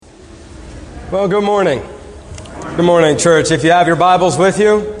Well, good morning. Good morning, church. If you have your Bibles with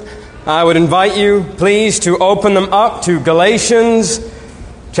you, I would invite you, please, to open them up to Galatians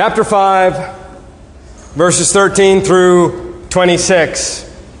chapter 5, verses 13 through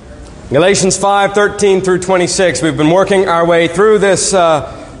 26. Galatians 5, 13 through 26. We've been working our way through this,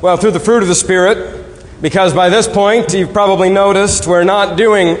 through the fruit of the Spirit, because by this point, you've probably noticed we're not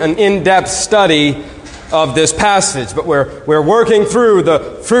doing an in-depth study of this passage, but we're working through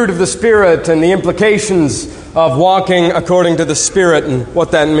the fruit of the Spirit and the implications of walking according to the Spirit and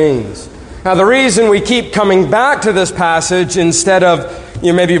what that means. Now, the reason we keep coming back to this passage instead of,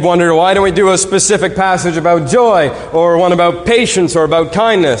 maybe you've wondered, why don't we do a specific passage about joy or one about patience or about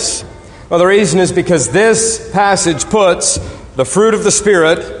kindness? Well, the reason is because this passage puts the fruit of the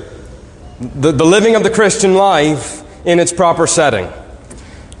Spirit, the living of the Christian life, in its proper setting.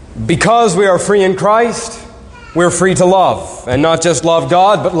 Because we are free in Christ, we're free to love. And not just love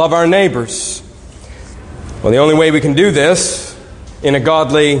God, but love our neighbors. Well, the only way we can do this in a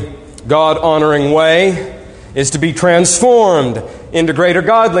godly, God-honoring way is to be transformed into greater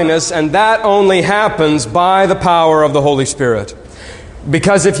godliness, and that only happens by the power of the Holy Spirit.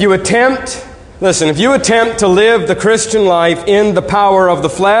 Because if you attempt to live the Christian life in the power of the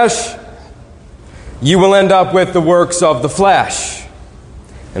flesh, you will end up with the works of the flesh.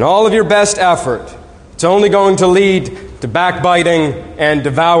 And all of your best effort, it's only going to lead to backbiting and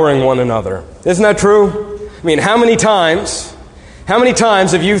devouring one another. Isn't that true? I mean, how many times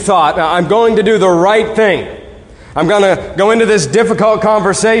have you thought, I'm going to do the right thing. I'm going to go into this difficult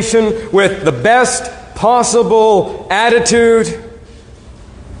conversation with the best possible attitude,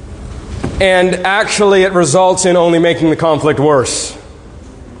 and actually it results in only making the conflict worse.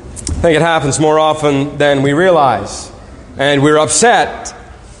 I think it happens more often than we realize. And we're upset.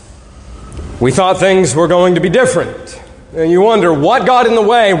 We thought things were going to be different. And you wonder, what got in the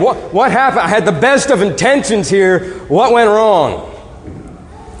way? What happened? I had the best of intentions here. What went wrong?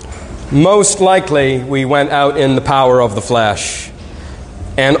 Most likely, we went out in the power of the flesh.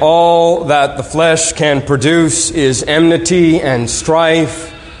 And all that the flesh can produce is enmity and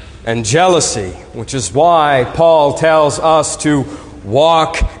strife and jealousy, which is why Paul tells us to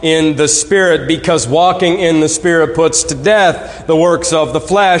walk in the Spirit, because walking in the Spirit puts to death the works of the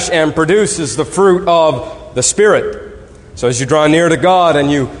flesh and produces the fruit of the Spirit. So as you draw near to God and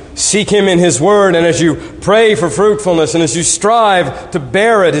you seek Him in His Word, and as you pray for fruitfulness, and as you strive to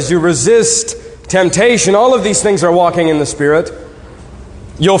bear it, as you resist temptation, all of these things are walking in the Spirit.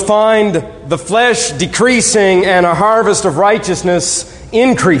 You'll find the flesh decreasing and a harvest of righteousness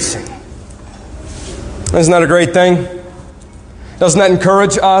increasing. Isn't that a great thing? Doesn't that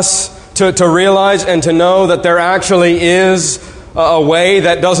encourage us to realize and to know that there actually is a way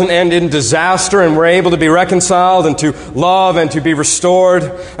that doesn't end in disaster, and we're able to be reconciled and to love and to be restored?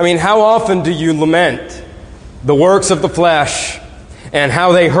 I mean, how often do you lament the works of the flesh and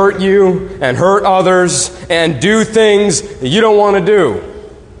how they hurt you and hurt others and do things that you don't want to do?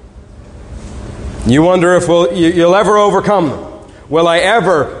 You wonder if you'll ever overcome them. Will I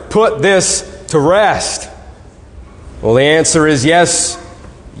ever put this to rest? Well, the answer is yes,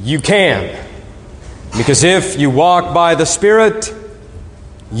 you can. Because if you walk by the Spirit,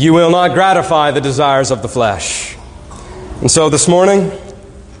 you will not gratify the desires of the flesh. And so this morning,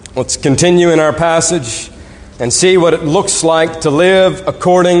 let's continue in our passage and see what it looks like to live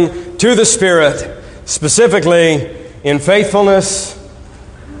according to the Spirit, specifically in faithfulness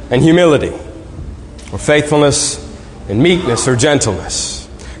and humility, or faithfulness and meekness or gentleness.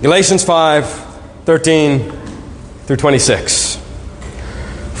 Galatians 5, 13 through 26.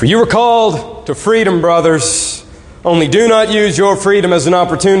 For you were called to freedom, brothers. Only do not use your freedom as an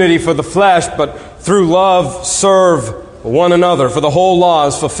opportunity for the flesh, but through love serve one another. For the whole law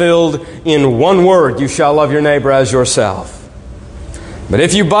is fulfilled in one word: you shall love your neighbor as yourself. But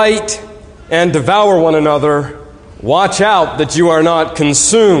if you bite and devour one another, watch out that you are not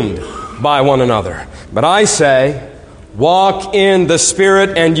consumed by one another. But I say, walk in the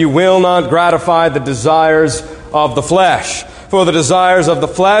Spirit, and you will not gratify the desires of the flesh. For the desires of the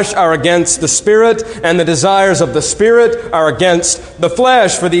flesh are against the Spirit, and the desires of the Spirit are against the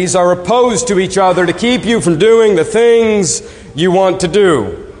flesh. For these are opposed to each other to keep you from doing the things you want to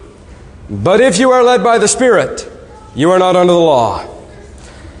do. But if you are led by the Spirit, you are not under the law.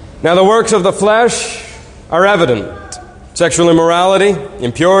 Now the works of the flesh are evident: sexual immorality,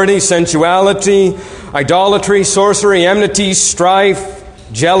 impurity, sensuality, idolatry, sorcery, enmity, strife,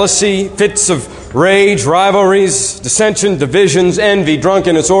 jealousy, fits of rage, rivalries, dissension, divisions, envy,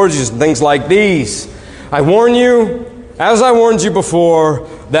 drunkenness, orgies, and things like these. I warn you, as I warned you before,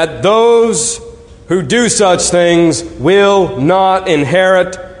 that those who do such things will not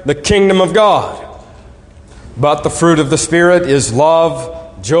inherit the kingdom of God. But the fruit of the Spirit is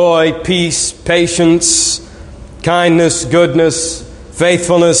love, joy, peace, patience, kindness, goodness,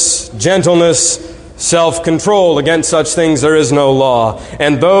 faithfulness, gentleness, self-control. Against such things there is no law.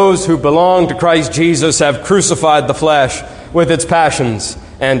 And those who belong to Christ Jesus have crucified the flesh with its passions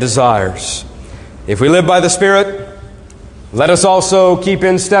and desires. If we live by the Spirit, let us also keep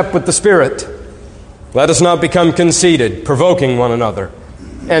in step with the Spirit. Let us not become conceited, provoking one another,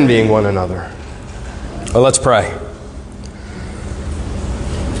 envying one another. Well, let's pray.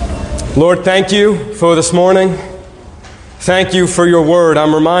 Lord, thank you for this morning. Thank you for your word.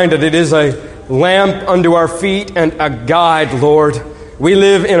 I'm reminded it is a lamp unto our feet and a guide, Lord. We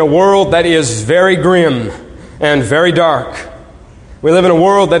live in a world that is very grim and very dark. We live in a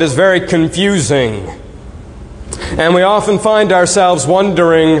world that is very confusing. And we often find ourselves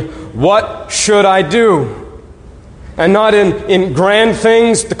wondering, what should I do? And not in grand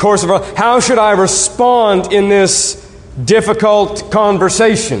things, the course of our life. How should I respond in this difficult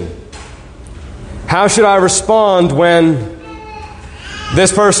conversation? How should I respond when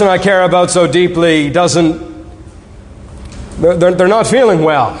this person I care about so deeply they're not feeling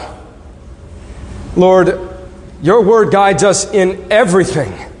well? Lord, your word guides us in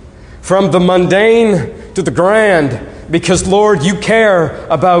everything, from the mundane to the grand, because, Lord, you care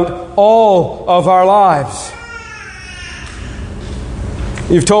about all of our lives.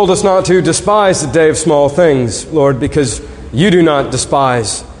 You've told us not to despise the day of small things, Lord, because you do not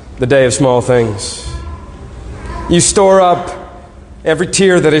despise the day of small things. You store up every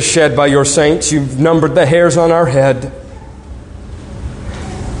tear that is shed by your saints. You've numbered the hairs on our head.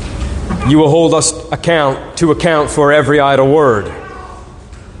 You will hold us to account for every idle word.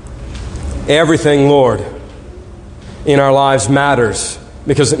 Everything, Lord, in our lives matters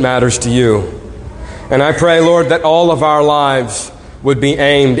because it matters to you. And I pray, Lord, that all of our lives would be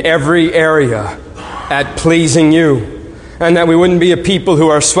aimed, every area, at pleasing you, and that we wouldn't be a people who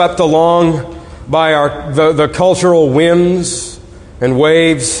are swept along by the cultural whims and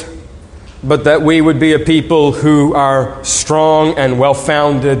waves, but that we would be a people who are strong and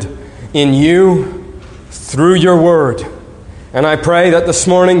well-founded in you through your word. And I pray that this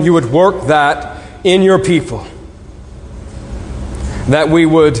morning you would work that in your people, that we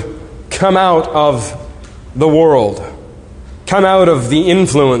would come out of the world, come out of the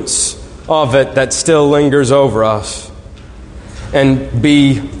influence of it that still lingers over us, and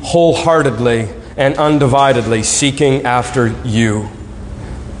be wholeheartedly and undividedly seeking after you.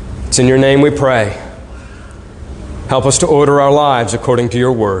 It's in your name we pray. Help us to order our lives according to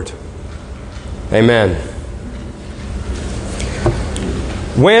your word. Amen.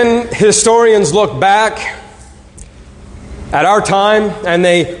 When historians look back at our time and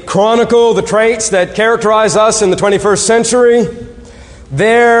they chronicle the traits that characterize us in the 21st century,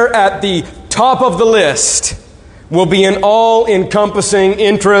 there at the top of the list will be an all-encompassing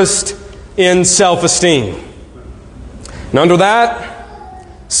interest in self-esteem. And under that,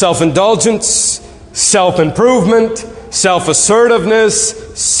 self-indulgence, self-improvement,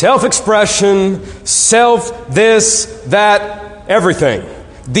 self-assertiveness, self-expression, self-this, that, everything.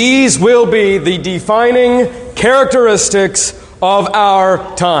 These will be the defining characteristics of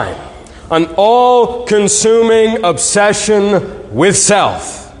our time. An all-consuming obsession with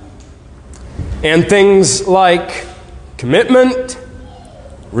self. And things like commitment,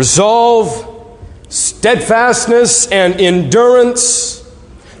 resolve, steadfastness, and endurance,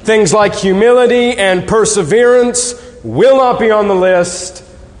 things like humility and perseverance will not be on the list,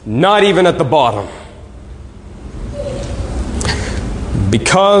 not even at the bottom.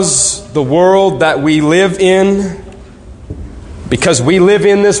 Because the world that we live in, because we live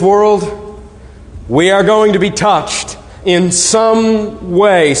in this world, we are going to be touched in some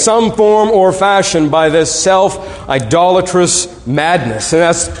way, some form or fashion by this self-idolatrous madness. And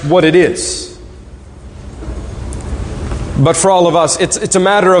that's what it is. But for all of us, it's a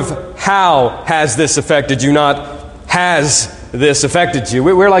matter of how has this affected you, not has this affected you.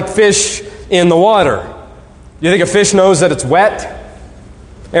 We're like fish in the water. You think a fish knows that it's wet?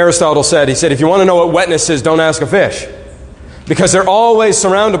 Aristotle said, if you want to know what wetness is, don't ask a fish. Because they're always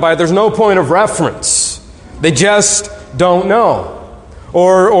surrounded by it. There's no point of reference. They just don't know.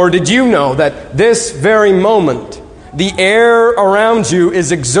 Or did you know that this very moment, the air around you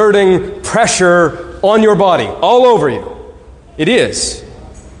is exerting pressure on your body, all over you? It is.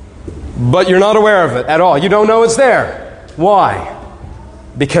 But you're not aware of it at all. You don't know it's there. Why?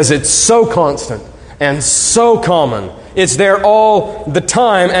 Because it's so constant and so common. It's there all the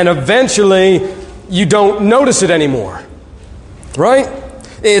time, and eventually you don't notice it anymore. Right?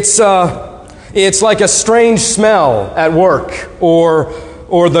 It's like a strange smell at work, or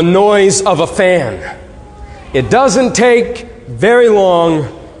or the noise of a fan. It doesn't take very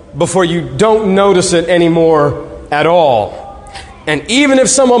long before you don't notice it anymore at all. And even if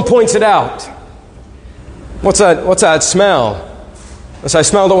someone points it out, what's that smell? I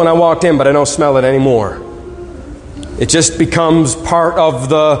smelled it when I walked in, but I don't smell it anymore. It just becomes part of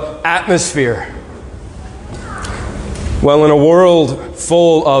the atmosphere. Well, in a world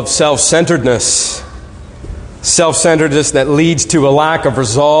full of self-centeredness that leads to a lack of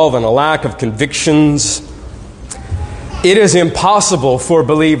resolve and a lack of convictions, it is impossible for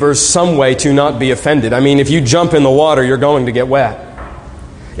believers some way to not be offended. I mean, if you jump in the water, you're going to get wet.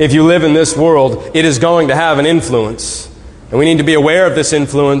 If you live in this world, it is going to have an influence. And we need to be aware of this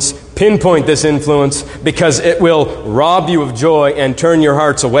influence, pinpoint this influence, because it will rob you of joy and turn your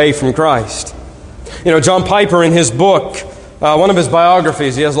hearts away from Christ. You know, John Piper, in his book, one of his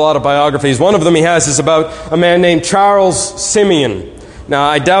biographies, he has a lot of biographies, one of them he has is about a man named Charles Simeon. Now,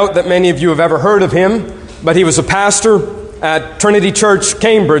 I doubt that many of you have ever heard of him, but he was a pastor at Trinity Church,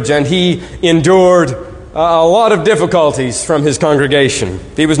 Cambridge, and he endured a lot of difficulties from his congregation.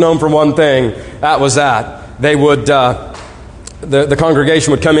 If he was known for one thing, that was that. They would, the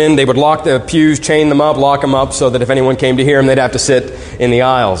congregation would come in, they would lock the pews, chain them up, lock them up, so that if anyone came to hear him, they'd have to sit in the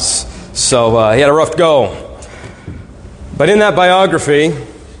aisles. So he had a rough go. But in that biography,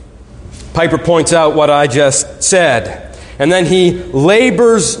 Piper points out what I just said. And then he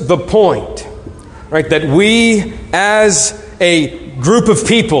labors the point, right, that we as a group of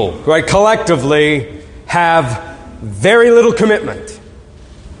people, right, collectively have very little commitment.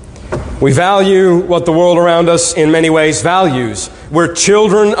 We value what the world around us in many ways values. We're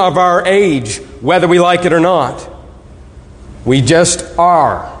children of our age, whether we like it or not. We just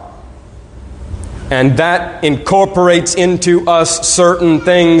are. And that incorporates into us certain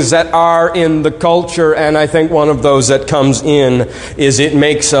things that are in the culture, and I think one of those that comes in is it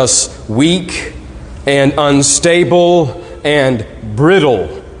makes us weak and unstable and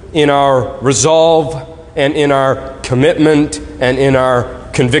brittle in our resolve and in our commitment and in our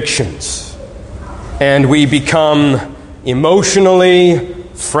convictions. And we become emotionally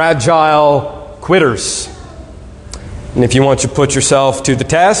fragile quitters. And if you want to put yourself to the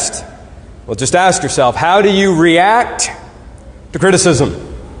test, well, just ask yourself, how do you react to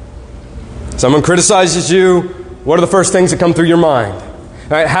criticism? Someone criticizes you, what are the first things that come through your mind? All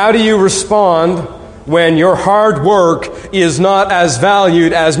right, how do you respond when your hard work is not as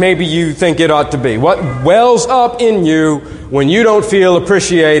valued as maybe you think it ought to be? What wells up in you when you don't feel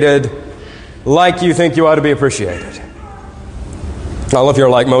appreciated like you think you ought to be appreciated? Well, if you're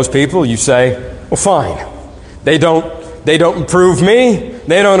like most people, you say, well, fine. They don't improve me.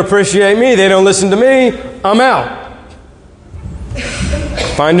 They don't appreciate me. They don't listen to me. I'm out.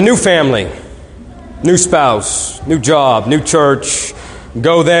 Find a new family, new spouse, new job, new church.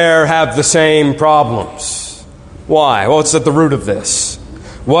 Go there, have the same problems. Why? Well, it's at the root of this.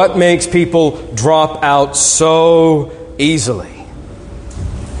 What makes people drop out so easily?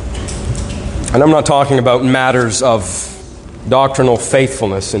 And I'm not talking about matters of doctrinal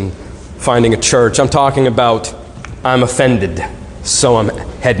faithfulness and finding a church. I'm talking about I'm offended, so I'm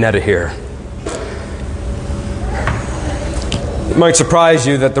heading out of here. It might surprise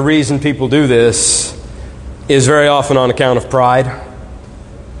you that the reason people do this is very often on account of pride.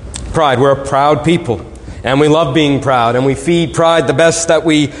 Pride. We're a proud people, and we love being proud, and we feed pride the best that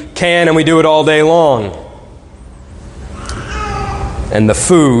we can, and we do it all day long. And the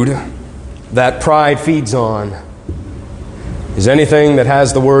food that pride feeds on is anything that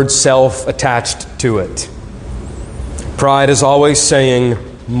has the word self attached to it. Pride is always saying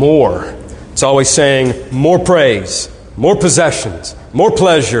more. It's always saying more praise, more possessions, more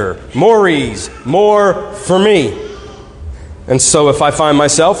pleasure, more ease, more for me. And so if I find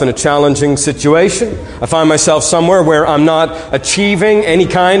myself in a challenging situation, I find myself somewhere where I'm not achieving any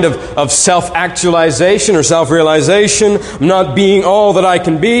kind of self-actualization or self-realization, I'm not being all that I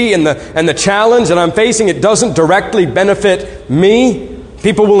can be, and the challenge that I'm facing, it doesn't directly benefit me.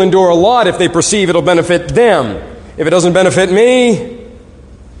 People will endure a lot if they perceive it'll benefit them. If it doesn't benefit me,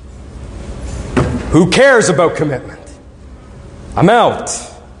 who cares about commitment? I'm out.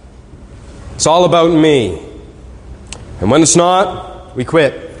 It's all about me. And when it's not, we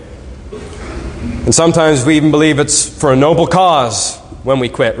quit. And sometimes we even believe it's for a noble cause when we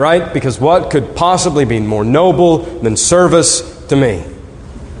quit, right? Because what could possibly be more noble than service to me?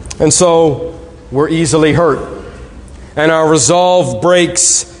 And so we're easily hurt. And our resolve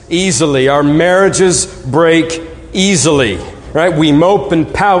breaks easily. Our marriages break easily, right? We mope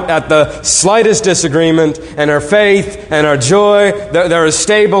and pout at the slightest disagreement, and our faith and our joy, they're as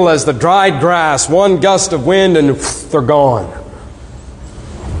stable as the dried grass. One gust of wind and they're gone.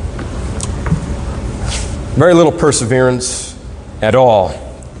 Very little perseverance at all.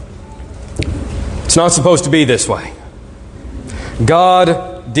 It's not supposed to be this way.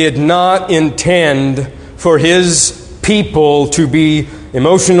 God did not intend for His people to be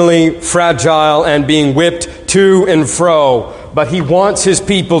emotionally fragile and being whipped to and fro. But He wants His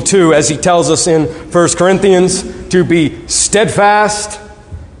people to, as He tells us in 1 Corinthians, to be steadfast,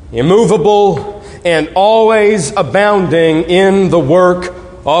 immovable, and always abounding in the work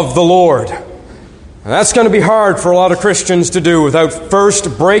of the Lord. And that's going to be hard for a lot of Christians to do without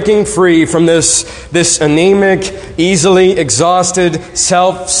first breaking free from this anemic, easily exhausted,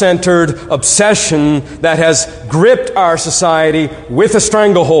 self-centered obsession that has gripped our society with a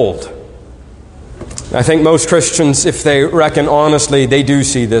stranglehold. I think most Christians, if they reckon honestly, they do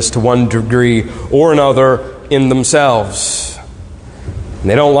see this to one degree or another in themselves. And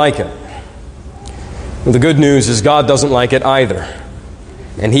they don't like it. The good news is God doesn't like it either.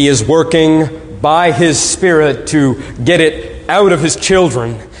 And He is working by His Spirit to get it out of His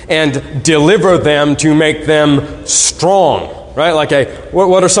children and deliver them to make them strong. Right? Like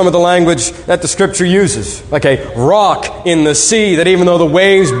what are some of the language that the Scripture uses? Like a rock in the sea that even though the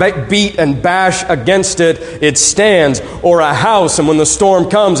waves beat and bash against it, it stands. Or a house, and when the storm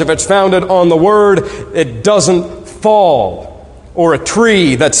comes, if it's founded on the Word, it doesn't fall. Or a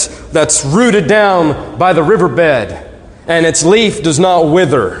tree that's rooted down by the riverbed, and its leaf does not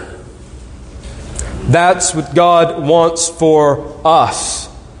wither. That's what God wants for us.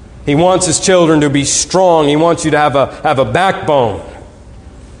 He wants His children to be strong. He wants you to have a backbone.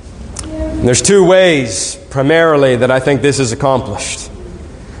 And there's two ways, primarily, that I think this is accomplished.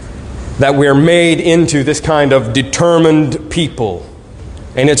 That we're made into this kind of determined people.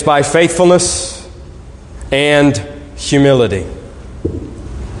 And it's by faithfulness and humility.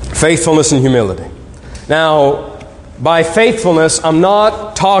 Faithfulness and humility. Now, by faithfulness, I'm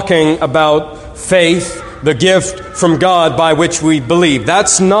not talking about faith, the gift from God by which we believe.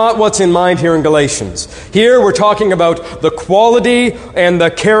 That's not what's in mind here in Galatians. Here we're talking about the quality and the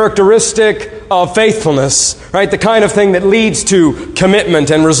characteristic of faithfulness, right? The kind of thing that leads to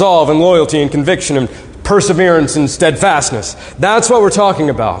commitment and resolve and loyalty and conviction and perseverance and steadfastness. That's what we're talking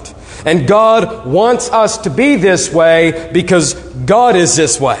about. And God wants us to be this way because God is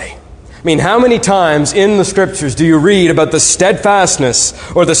this way. I mean, how many times in the Scriptures do you read about the steadfastness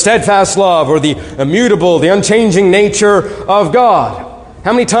or the steadfast love or the immutable, the unchanging nature of God?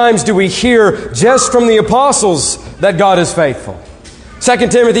 How many times do we hear just from the apostles that God is faithful? 2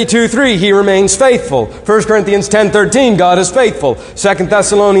 Timothy 2:3, He remains faithful. 1 Corinthians 10:13, God is faithful. 2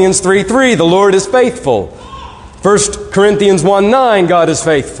 Thessalonians 3:3, the Lord is faithful. 1 Corinthians 1:9, God is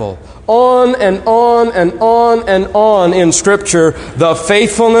faithful. On and on and on and on in Scripture, the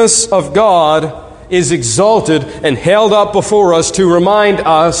faithfulness of God is exalted and held up before us to remind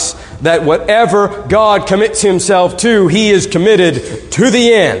us that whatever God commits Himself to, He is committed to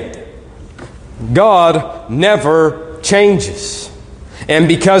the end. God never changes. And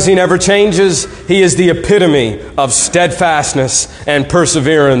because He never changes, He is the epitome of steadfastness and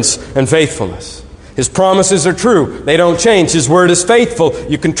perseverance and faithfulness. His promises are true. They don't change. His word is faithful.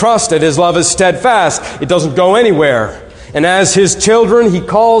 You can trust it. His love is steadfast. It doesn't go anywhere. And as His children, He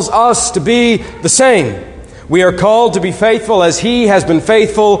calls us to be the same. We are called to be faithful as He has been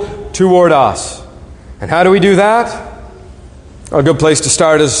faithful toward us. And how do we do that? A good place to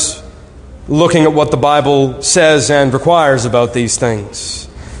start is looking at what the Bible says and requires about these things.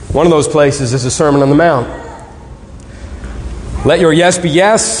 One of those places is the Sermon on the Mount. Let your yes be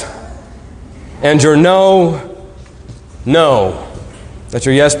yes, and your no, no. Let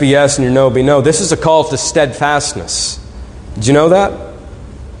your yes be yes and your no be no. This is a call to steadfastness. Did you know that?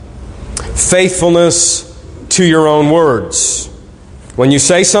 Faithfulness to your own words. When you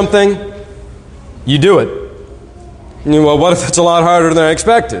say something, you do it. And well, what if it's a lot harder than I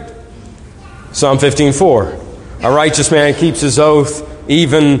expected? Psalm 15:4. A righteous man keeps his oath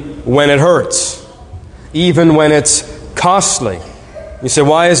even when it hurts. Even when it's costly. You say,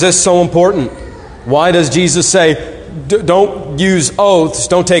 why is this so important? Why does Jesus say, don't use oaths,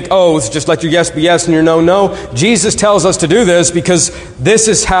 don't take oaths, just let your yes be yes and your no, no? Jesus tells us to do this because this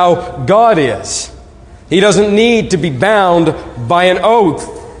is how God is. He doesn't need to be bound by an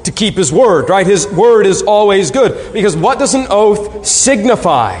oath to keep His word, right? His word is always good. Because what does an oath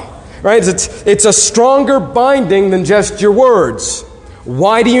signify? Right? It's a stronger binding than just your words.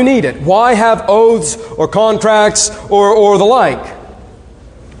 Why do you need it? Why have oaths or contracts or the like?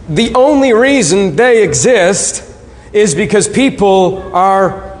 The only reason they exist is because people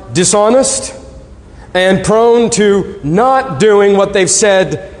are dishonest and prone to not doing what they've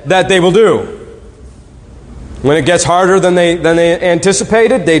said that they will do. When it gets harder than they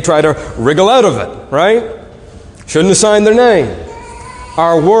anticipated, they try to wriggle out of it, right? shouldn't assign their name.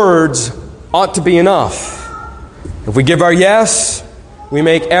 Our words ought to be enough. If we give our yes, we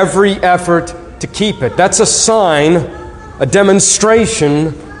make every effort to keep it. That's a sign, a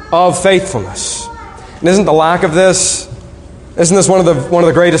demonstration of faithfulness. And isn't the lack of this, isn't this one of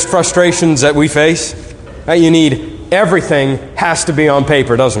the greatest frustrations that we face? That you need, everything has to be on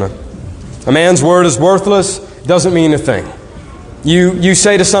paper, doesn't it? A man's word is worthless, doesn't mean a thing. You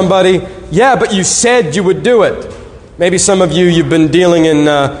say to somebody, yeah, but you said you would do it. Maybe some of you've been dealing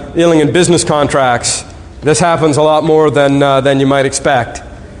in business contracts. This happens a lot more than you might expect.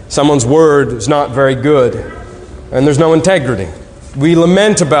 Someone's word is not very good, and there's no integrity. We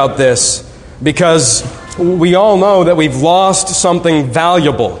lament about this because we all know that we've lost something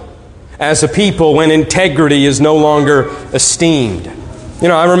valuable as a people when integrity is no longer esteemed. You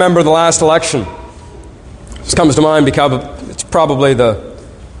know, I remember the last election. This comes to mind because it's probably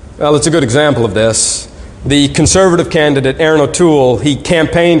it's a good example of this. The Conservative candidate, Aaron O'Toole, he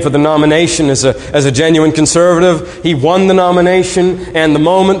campaigned for the nomination as a genuine Conservative. He won the nomination, and the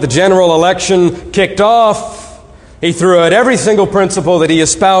moment the general election kicked off, he threw out every single principle that he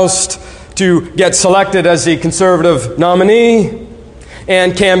espoused to get selected as the Conservative nominee,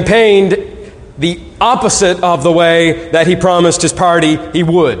 and campaigned the opposite of the way that he promised his party he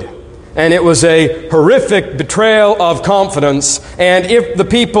would. And it was a horrific betrayal of confidence. And if the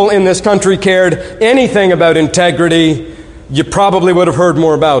people in this country cared anything about integrity, you probably would have heard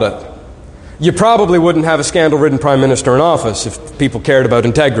more about it. You probably wouldn't have a scandal-ridden prime minister in office if people cared about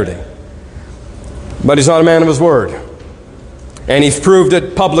integrity. But he's not a man of his word. And he's proved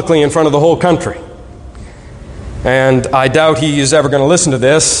it publicly in front of the whole country. And I doubt he is ever going to listen to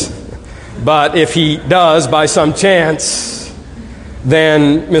this. But if he does, by some chance,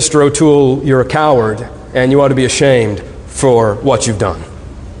 then, Mr. O'Toole, you're a coward, and you ought to be ashamed for what you've done.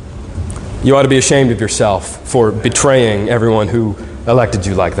 You ought to be ashamed of yourself for betraying everyone who elected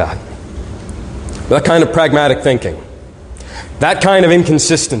you like that. That kind of pragmatic thinking, that kind of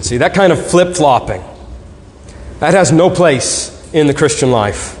inconsistency, that kind of flip-flopping, that has no place in the Christian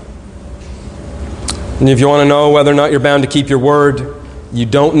life. And if you want to know whether or not you're bound to keep your word, you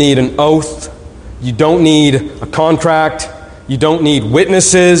don't need an oath, you don't need a contract, you don't need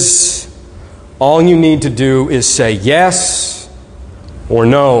witnesses. All you need to do is say yes or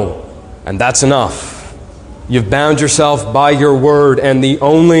no, and that's enough. You've bound yourself by your word, and the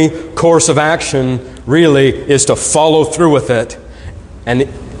only course of action really is to follow through with it, and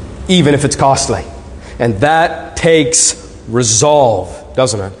even if it's costly. And that takes resolve,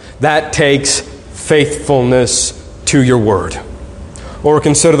 doesn't it? That takes faithfulness to your word. Or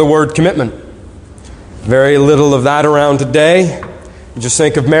consider the word commitment. Very little of that around today. Just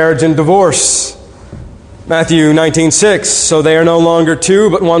think of marriage and divorce. Matthew 19:6, so they are no longer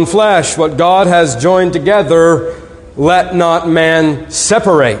two, but one flesh. What God has joined together, let not man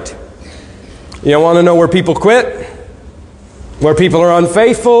separate. You want to know where people quit? Where people are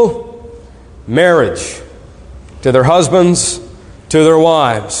unfaithful? Marriage. To their husbands, to their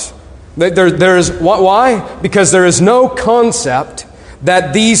wives. Why? Because there is no concept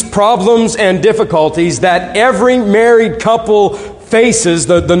that these problems and difficulties that every married couple faces,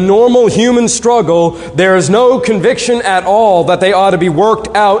 the normal human struggle, there is no conviction at all that they ought to be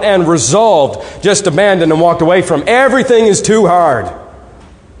worked out and resolved, just abandoned and walked away from. Everything is too hard.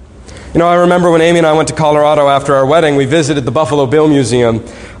 You know, I remember when Amy and I went to Colorado after our wedding, we visited the Buffalo Bill Museum.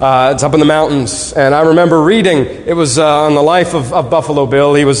 It's up in the mountains. And I remember reading, it was on the life of Buffalo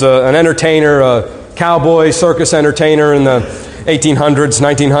Bill. He was an entertainer, a cowboy circus entertainer in the 1800s,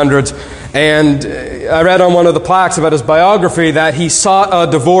 1900s, and I read on one of the plaques about his biography that he sought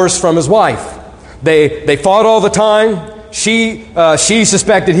a divorce from his wife. They fought all the time. She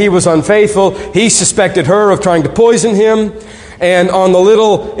suspected he was unfaithful. He suspected her of trying to poison him. And on the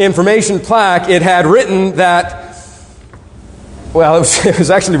little information plaque, it had written that, well, it was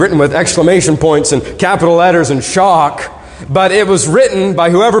actually written with exclamation points and capital letters and shock. But it was written by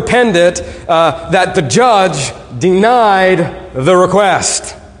whoever penned it that the judge denied the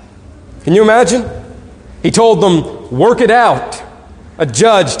request. Can you imagine? He told them, work it out. A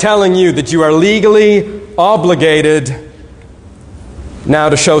judge telling you that you are legally obligated now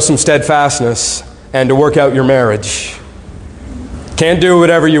to show some steadfastness and to work out your marriage. Can't do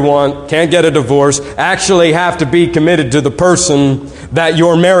whatever you want, can't get a divorce, actually have to be committed to the person that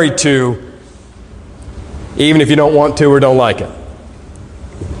you're married to, even if you don't want to or don't like it.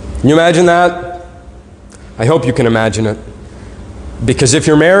 Can you imagine that? I hope you can imagine it. Because if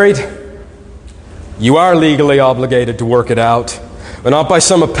you're married, you are legally obligated to work it out, but not by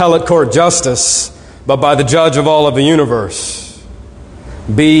some appellate court justice, but by the judge of all of the universe.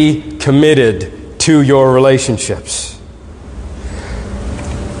 Be committed to your relationships.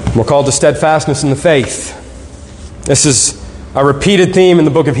 We're called to steadfastness in the faith. This is a repeated theme in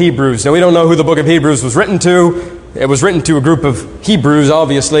the book of Hebrews. Now, we don't know who the book of Hebrews was written to. It was written to a group of Hebrews,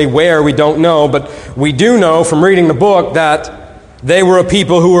 obviously. Where, we don't know. But we do know from reading the book that they were a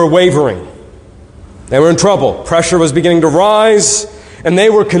people who were wavering. They were in trouble. Pressure was beginning to rise, and they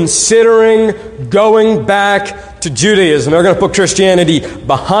were considering going back to Judaism. They're going to put Christianity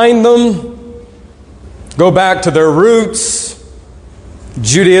behind them, go back to their roots.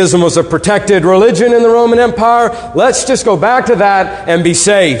 Judaism was a protected religion in the Roman Empire. Let's just go back to that and be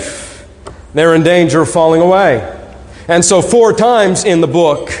safe. They're in danger of falling away. And so 4 times in the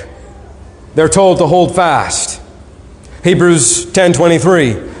book, they're told to hold fast. Hebrews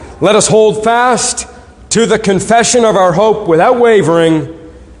 10:23. Let us hold fast to the confession of our hope without wavering,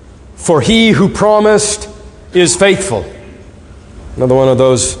 for he who promised is faithful. Another one of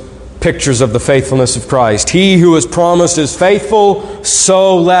those pictures of the faithfulness of Christ. He who has promised is faithful,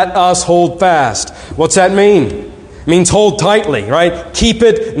 so let us hold fast. What's that mean? It means hold tightly, right? Keep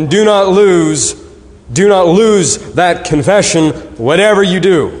it and do not lose that confession, whatever you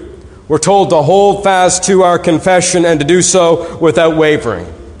do. We're told to hold fast to our confession and to do so without wavering.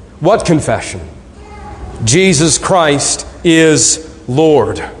 What confession? Jesus Christ is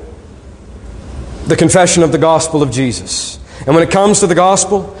Lord. The confession of the gospel of Jesus. And when it comes to the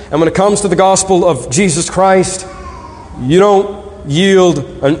gospel, and when it comes to the gospel of Jesus Christ, you don't yield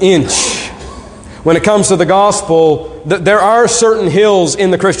an inch. When it comes to the gospel, there are certain hills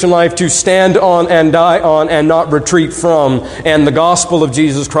in the Christian life to stand on and die on and not retreat from, and the gospel of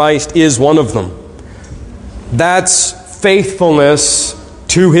Jesus Christ is one of them. That's faithfulness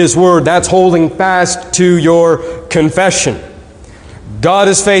to His Word. That's holding fast to your confession. God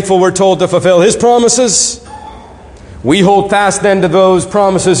is faithful, we're told, to fulfill His promises. We hold fast then to those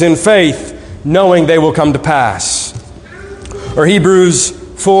promises in faith, knowing they will come to pass. Or Hebrews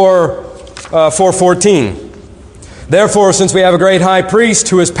 4:14. Therefore, since we have a great high priest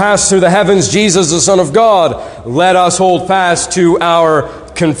who has passed through the heavens, Jesus, the Son of God, let us hold fast to our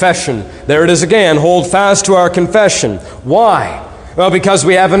confession. There it is again, hold fast to our confession. Why? Well, because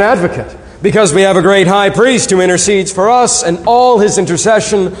we have an advocate. Because we have a great high priest who intercedes for us, and all his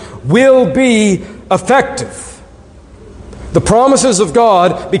intercession will be effective. The promises of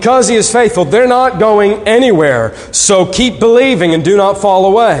God, because He is faithful, they're not going anywhere. So keep believing and do not fall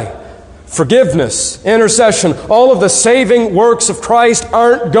away. Forgiveness, intercession, all of the saving works of Christ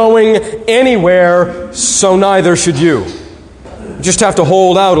aren't going anywhere, so neither should you. You just have to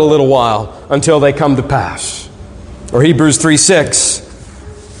hold out a little while until they come to pass. Or Hebrews 3:6.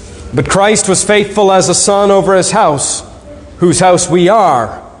 But Christ was faithful as a son over His house, whose house we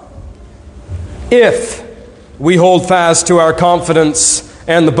are, if we hold fast to our confidence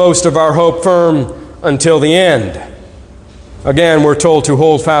and the boast of our hope firm until the end. Again, we're told to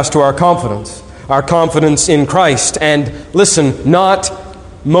hold fast to our confidence in Christ. And listen, not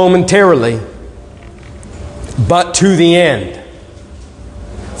momentarily, but to the end.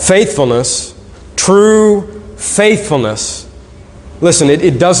 Faithfulness, true faithfulness, listen,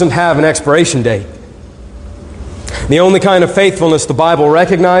 it doesn't have an expiration date. The only kind of faithfulness the Bible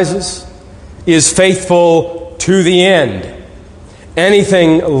recognizes is faithful to the end.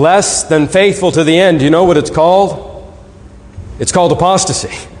 Anything less than faithful to the end, do you know what it's called? It's called apostasy.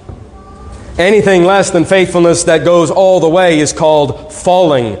 Anything less than faithfulness that goes all the way is called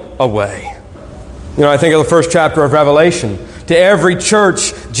falling away. You know, I think of the first chapter of Revelation. To every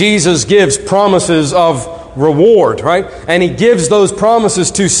church, Jesus gives promises of reward, right? And He gives those promises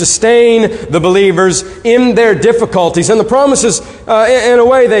to sustain the believers in their difficulties. And the promises, in a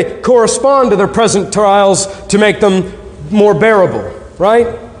way, they correspond to their present trials to make them more bearable, right?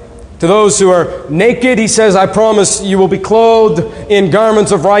 To those who are naked, He says, I promise you will be clothed in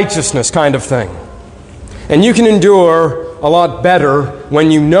garments of righteousness, kind of thing. And you can endure a lot better when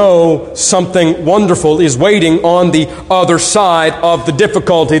you know something wonderful is waiting on the other side of the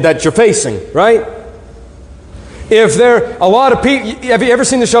difficulty that you're facing, right? If there are a lot of people, have you ever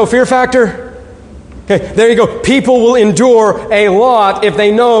seen the show Fear Factor? Okay, there you go. People will endure a lot if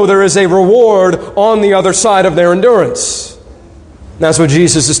they know there is a reward on the other side of their endurance. That's what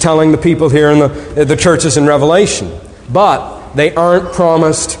Jesus is telling the people here in the churches in Revelation. But they aren't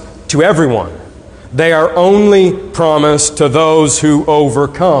promised to everyone. They are only promised to those who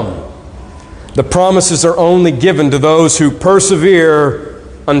overcome. The promises are only given to those who persevere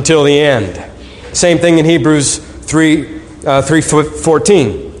until the end. Same thing in Hebrews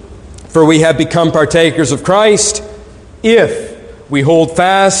 3:14. For we have become partakers of Christ if we hold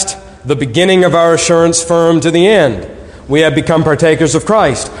fast the beginning of our assurance firm to the end. We have become partakers of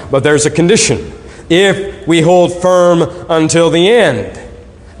Christ, but there's a condition. if we hold firm until the end.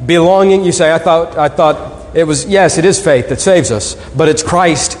 Belonging, you say, I thought it was, yes, it is faith that saves us, but it's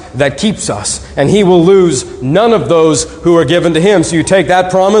Christ that keeps us, and He will lose none of those who are given to Him. So you take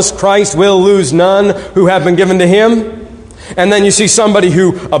that promise, Christ will lose none who have been given to Him, and then you see somebody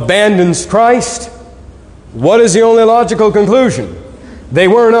who abandons Christ. What is the only logical conclusion? They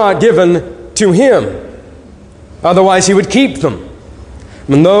were not given to Him. Otherwise, He would keep them.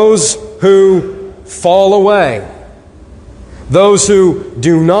 And those who fall away, those who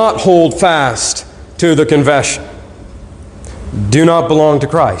do not hold fast to the confession, do not belong to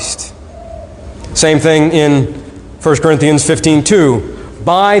Christ. Same thing in 1 Corinthians 15:2.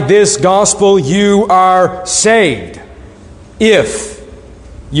 By this gospel you are saved, if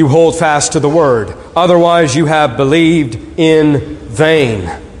you hold fast to the word. Otherwise you have believed in vain.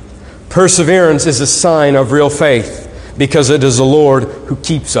 Perseverance is a sign of real faith, because it is the Lord who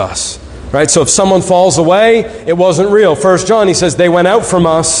keeps us. Right? So if someone falls away, it wasn't real. 1 John, he says, they went out from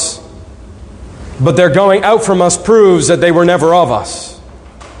us, but their going out from us proves that they were never of us.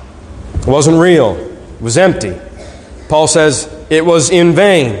 It wasn't real. It was empty. Paul says it was in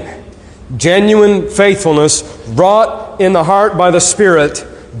vain. Genuine faithfulness, wrought in the heart by the Spirit,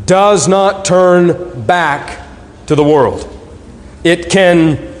 does not turn back to the world. It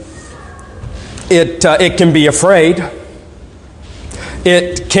can be afraid.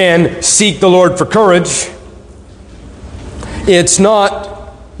 It can seek the Lord for courage. It's not,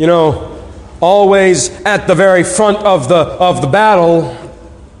 always at the very front of the battle.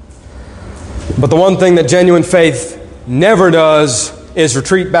 But the one thing that genuine faith never does is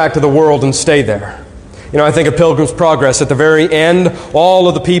retreat back to the world and stay there. I think of Pilgrim's Progress. At the very end, all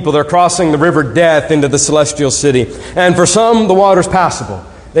of the people, they're crossing the river Death into the celestial city. And for some, the water's passable.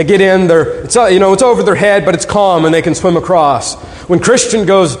 They get in, it's over their head, but it's calm and they can swim across. When Christian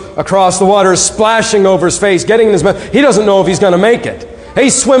goes across, the water is splashing over his face, getting in his mouth. He doesn't know if he's going to make it.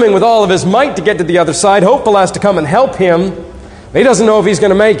 He's swimming with all of his might to get to the other side. Hopeful has to come and help him. He doesn't know if he's going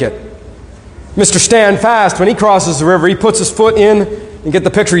to make it. Mr. Standfast, when he crosses the river, he puts his foot in. You get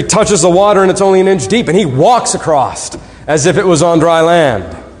the picture. He touches the water and it's only an inch deep, and he walks across as if it was on dry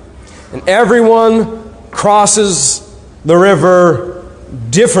land. And everyone crosses the river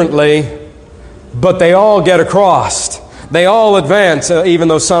differently, but they all get across. They all advance, even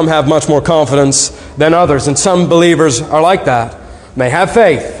though some have much more confidence than others. And some believers are like that. They have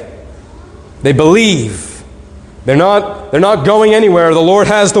faith. They believe. They're not going anywhere. The Lord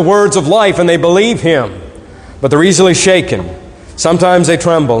has the words of life, and they believe Him. But they're easily shaken. Sometimes they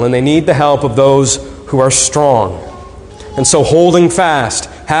tremble, and they need the help of those who are strong. And so holding fast,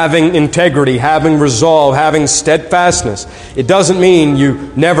 having integrity, having resolve, having steadfastness, it doesn't mean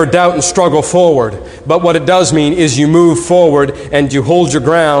you never doubt and struggle forward. But what it does mean is you move forward and you hold your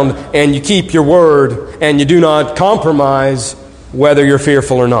ground and you keep your word and you do not compromise whether you're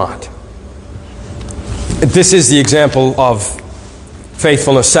fearful or not. This is the example of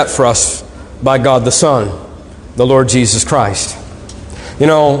faithfulness set for us by God the Son, the Lord Jesus Christ.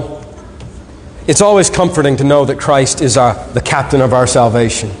 It's always comforting to know that Christ is the captain of our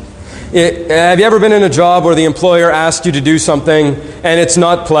salvation. Have you ever been in a job where the employer asks you to do something and it's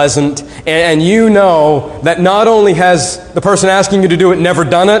not pleasant, and you know that not only has the person asking you to do it never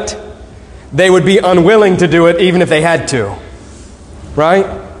done it, they would be unwilling to do it even if they had to. Right?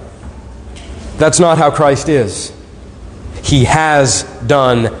 That's not how Christ is. He has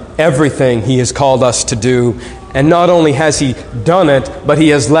done everything He has called us to do. And not only has He done it, but He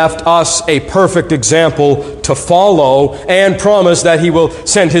has left us a perfect example to follow and promised that He will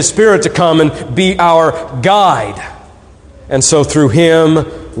send His Spirit to come and be our guide. And so through Him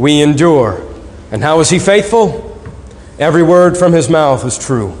we endure. And how is He faithful? Every word from His mouth is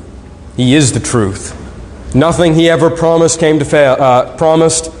true. He is the truth. Nothing He ever promised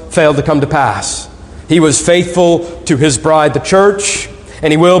failed to come to pass. He was faithful to His bride, the church,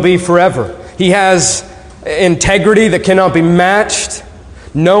 and He will be forever. He has integrity that cannot be matched.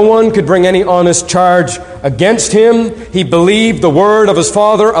 No one could bring any honest charge against Him. He believed the word of His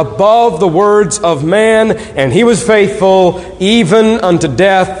Father above the words of man, and He was faithful even unto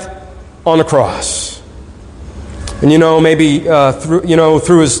death on a cross. And maybe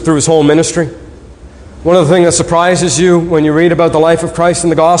through his whole ministry, one of the things that surprises you when you read about the life of Christ in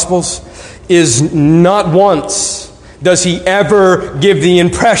the Gospels is not once does He ever give the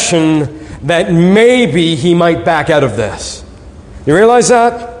impression that maybe He might back out of this. You realize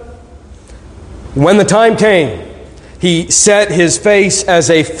that? When the time came, He set His face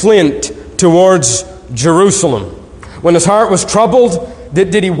as a flint towards Jerusalem. When His heart was troubled,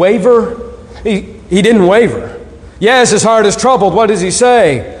 did He waver? He didn't waver. Yes, His heart is troubled. What does He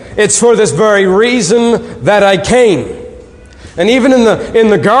say? It's for this very reason that I came. And even in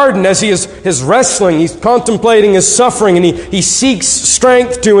the garden, as he is wrestling, he's contemplating his suffering, and he seeks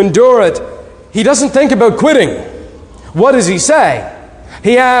strength to endure it, he doesn't think about quitting. What does he say?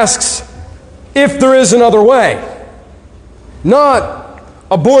 He asks if there is another way. Not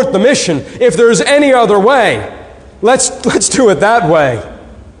abort the mission. If there's any other way, let's do it that way.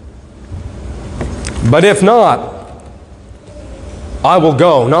 But if not, I will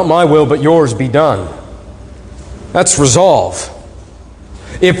go. Not my will, but yours be done. That's resolve.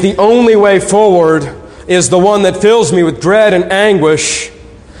 If the only way forward is the one that fills me with dread and anguish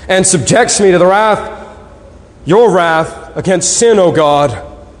and subjects me to the wrath, your wrath against sin, O God,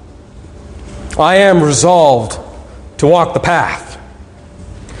 I am resolved to walk the path.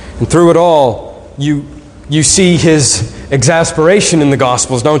 And through it all, you see his exasperation in the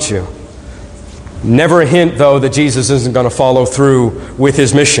Gospels, don't you? Never a hint, though, that Jesus isn't going to follow through with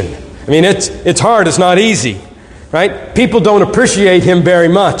his mission. I mean, it's hard, it's not easy, right? People don't appreciate him very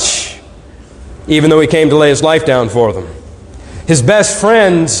much, even though he came to lay his life down for them. His best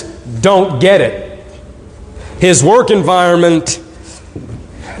friends don't get it. His work environment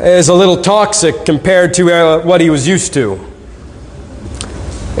is a little toxic compared to what he was used to.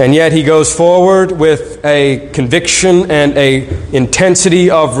 And yet he goes forward with a conviction and an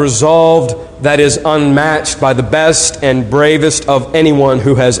intensity of resolve that is unmatched by the best and bravest of anyone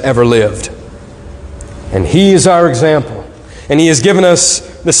who has ever lived. And he is our example. And he has given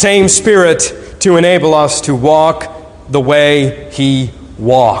us the same Spirit to enable us to walk the way he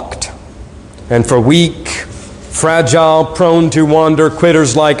walked. And for weak, fragile, prone to wander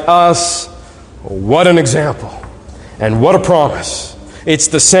quitters like us, what an example and what a promise. It's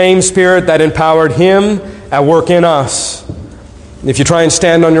the same Spirit that empowered him at work in us. If you try and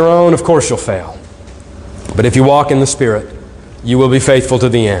stand on your own, of course you'll fail. But if you walk in the Spirit, you will be faithful to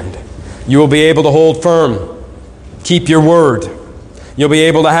the end. You will be able to hold firm, keep your word. You'll be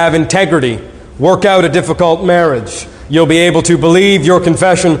able to have integrity, work out a difficult marriage. You'll be able to believe your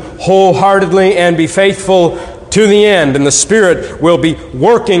confession wholeheartedly and be faithful to the end. And the Spirit will be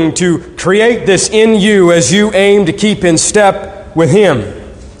working to create this in you as you aim to keep in step with him.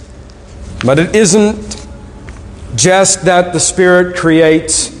 But it isn't just that the Spirit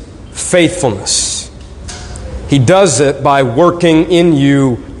creates faithfulness. He does it by working in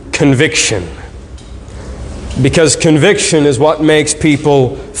you conviction. Because conviction is what makes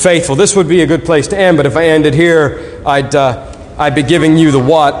people faithful. This would be a good place to end, but if I ended here, I'd be giving you the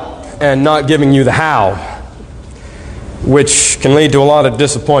what and not giving you the how, which can lead to a lot of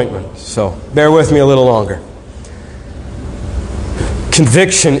disappointment. So bear with me a little longer.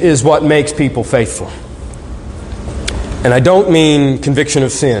 Conviction is what makes people faithful. And I don't mean conviction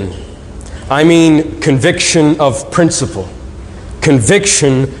of sin. I mean conviction of principle.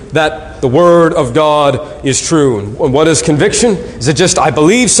 Conviction that the Word of God is true. And what is conviction? Is it just I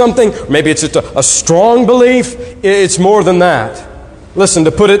believe something? Maybe it's just a strong belief? It's more than that. Listen,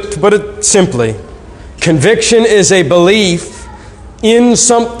 to put it simply, conviction is a belief in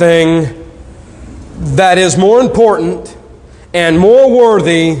something that is more important and more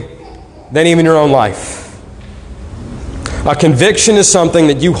worthy than even your own life. A conviction is something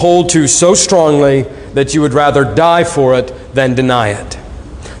that you hold to so strongly that you would rather die for it than deny it.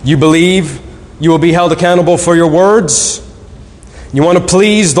 You believe you will be held accountable for your words. You want to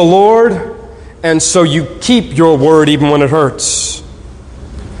please the Lord, and so you keep your word even when it hurts.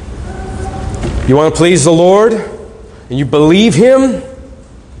 You want to please the Lord, and you believe Him,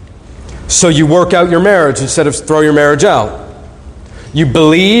 so you work out your marriage instead of throw your marriage out. You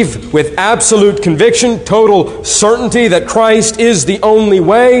believe with absolute conviction, total certainty that Christ is the only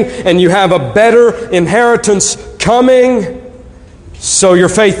way, and you have a better inheritance coming, so you're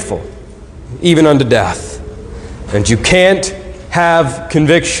faithful, even unto death. And you can't have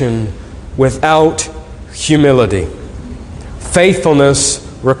conviction without humility. Faithfulness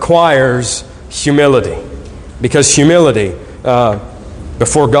requires humility, because humility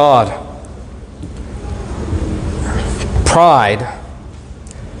before God, pride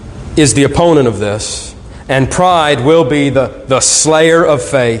is the opponent of this, and pride will be the slayer of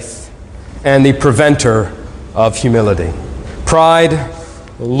faith and the preventer of humility. Pride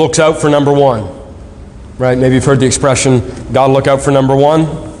looks out for number one, right? Maybe you've heard the expression, "God look out for number one."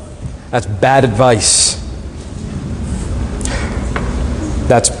 That's bad advice.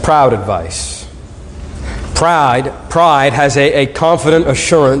 That's proud advice. Pride has a confident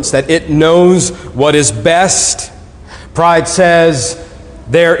assurance that it knows what is best. Pride says,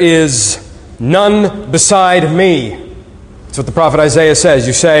 "There is none beside me." That's what the prophet Isaiah says.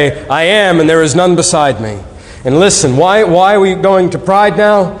 You say, "I am, and there is none beside me." And listen, why are we going to pride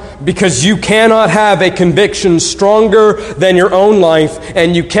now? Because you cannot have a conviction stronger than your own life,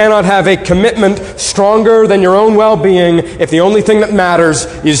 and you cannot have a commitment stronger than your own well-being if the only thing that matters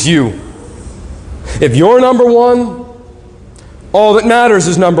is you. If you're number one, all that matters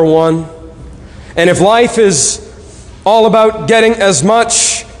is number one. And if life is all about getting as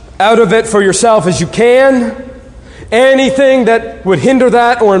much out of it for yourself as you can, anything that would hinder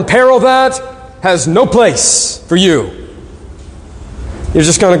that or imperil that has no place for you. You're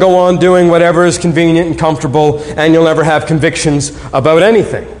just going to go on doing whatever is convenient and comfortable, and you'll never have convictions about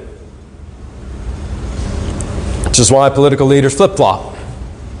anything. Which is why political leaders flip-flop.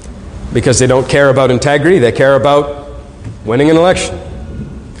 Because they don't care about integrity, they care about winning an election.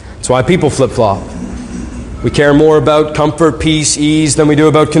 That's why people flip-flop. We care more about comfort, peace, ease than we do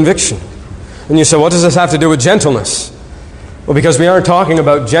about conviction. And you say, what does this have to do with gentleness? Well, because we aren't talking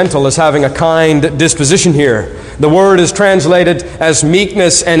about gentle as having a kind disposition here. The word is translated as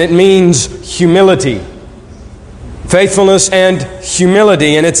meekness, and it means humility. Faithfulness and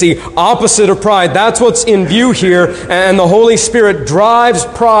humility, and it's the opposite of pride. That's what's in view here, and the Holy Spirit drives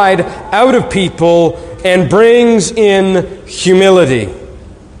pride out of people and brings in humility.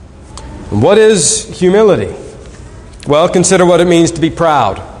 What is humility? Well, consider what it means to be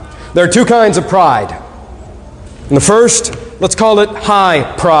proud. There are two kinds of pride. And the first, let's call it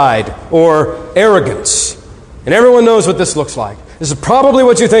high pride or arrogance. And everyone knows what this looks like. This is probably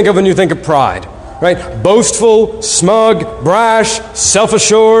what you think of when you think of pride, right? Boastful, smug, brash,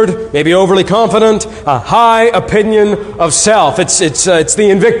 self-assured, maybe overly confident, a high opinion of self. It's the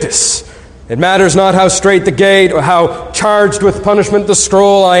Invictus. It matters not how straight the gate or how charged with punishment the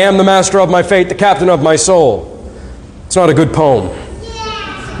scroll. I am the master of my fate, the captain of my soul. It's not a good poem.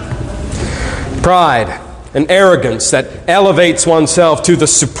 Pride, an arrogance that elevates oneself to the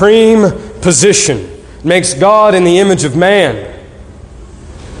supreme position, makes God in the image of man.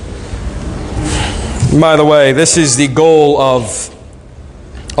 And by the way, this is the goal of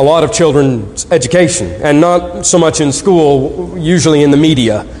a lot of children's education, and not so much in school, usually in the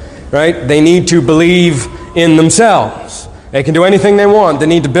media, right? They need to believe in themselves. They can do anything they want. They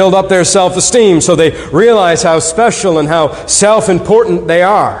need to build up their self-esteem so they realize how special and how self-important they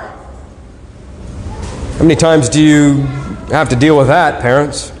are. How many times do you have to deal with that,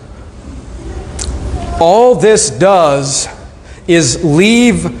 parents? All this does is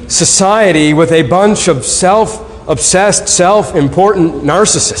leave society with a bunch of self-obsessed, self-important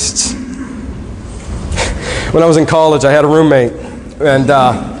narcissists. When I was in college, I had a roommate,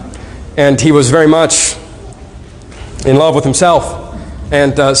 and he was very much in love with himself.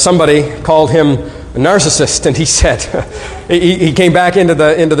 And somebody called him a narcissist, and he said, he came back into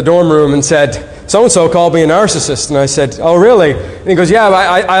the dorm room and said, so-and-so called me a narcissist. And I said, oh, really? And he goes, yeah,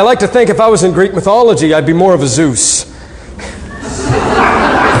 I like to think if I was in Greek mythology, I'd be more of a Zeus.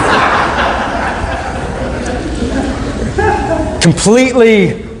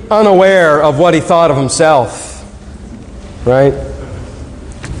 Completely unaware of what he thought of himself. Right?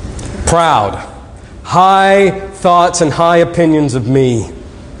 Proud. High thoughts and high opinions of me.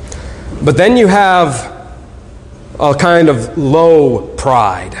 But then you have a kind of low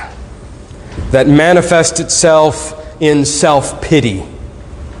pride that manifests itself in self-pity.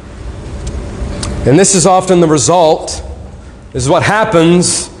 And this is often the result. This is what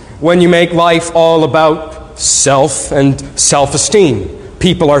happens when you make life all about self and self-esteem.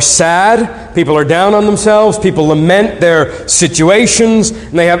 People are sad, people are down on themselves, people lament their situations,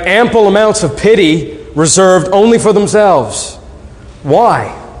 and they have ample amounts of pity reserved only for themselves.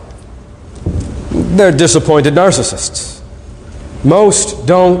 Why? They're disappointed narcissists. Most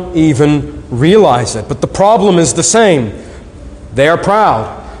don't even realize it, but the problem is the same. They are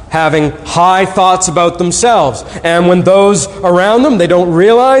proud, having high thoughts about themselves. And when those around them, they don't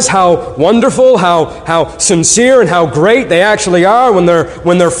realize how wonderful, how sincere, and how great they actually are, when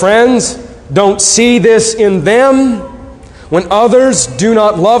their friends don't see this in them, when others do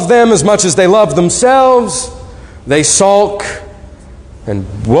not love them as much as they love themselves, they sulk and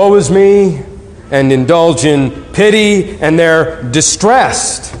woe is me and indulge in pity, and they're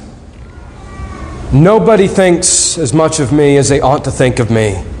distressed. Nobody thinks as much of me as they ought to think of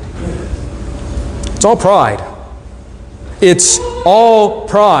me. It's all pride. It's all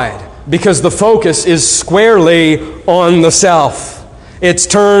pride because the focus is squarely on the self. It's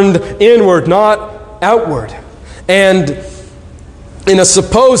turned inward, not outward. And in a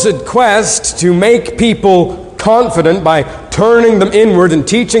supposed quest to make people confident by turning them inward and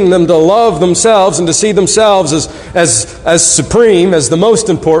teaching them to love themselves and to see themselves as supreme, as the most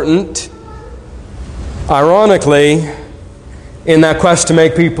important, ironically, in that quest to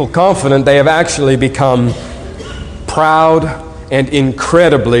make people confident, they have actually become proud and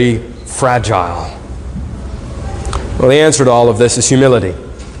incredibly fragile? Well, the answer to all of this is humility.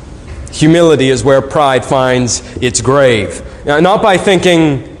 Humility is where pride finds its grave. Now, not by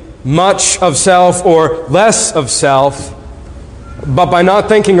thinking much of self or less of self, but by not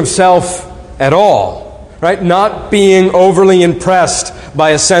thinking of self at all, right? Not being overly impressed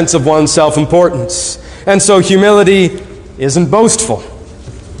by a sense of one's self-importance. And so humility isn't boastful.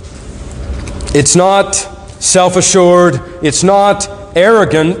 It's not self-assured. It's not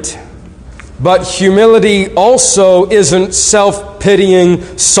arrogant. But humility also isn't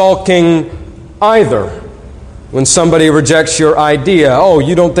self-pitying, sulking either. When somebody rejects your idea, oh,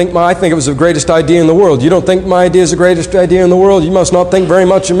 you don't think I think it was the greatest idea in the world. You don't think my idea is the greatest idea in the world. You must not think very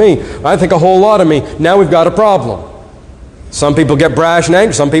much of me. I think a whole lot of me. Now we've got a problem. Some people get brash and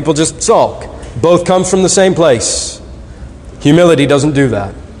angry. Some people just sulk. Both come from the same place. Humility doesn't do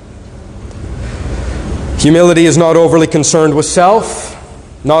that. Humility is not overly concerned with self,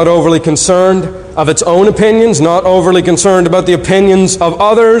 not overly concerned of its own opinions, not overly concerned about the opinions of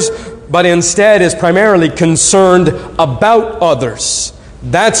others, but instead is primarily concerned about others.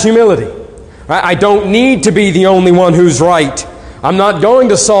 That's humility. I don't need to be the only one who's right. I'm not going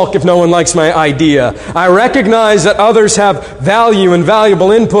to sulk if no one likes my idea. I recognize that others have value and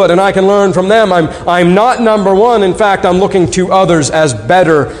valuable input, and I can learn from them. I'm not number one. In fact, I'm looking to others as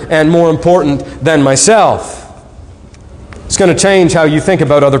better and more important than myself. It's going to change how you think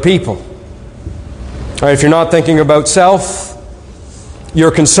about other people. All right, if you're not thinking about self,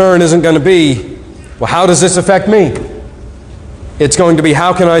 your concern isn't going to be, well, how does this affect me? It's going to be,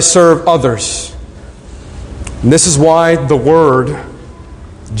 how can I serve others? And this is why the word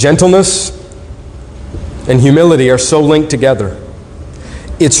gentleness and humility are so linked together.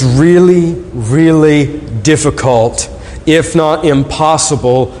 It's really, really difficult, if not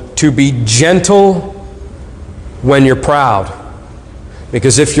impossible, to be gentle when you're proud.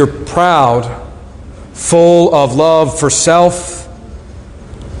 Because if you're proud, full of love for self,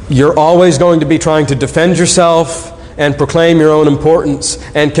 you're always going to be trying to defend yourself and proclaim your own importance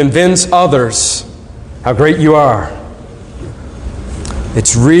and convince others how great you are.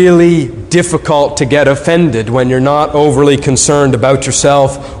 It's really difficult to get offended when you're not overly concerned about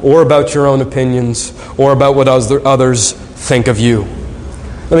yourself or about your own opinions or about what others think of you.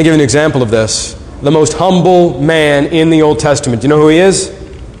 Let me give you an example of this. The most humble man in the Old Testament. Do you know who he is?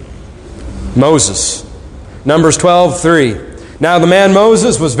 Moses. Numbers 12:3. Now the man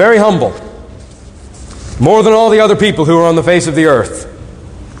Moses was very humble, more than all the other people who were on the face of the earth.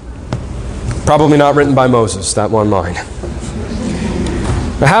 Probably not written by Moses, that one line.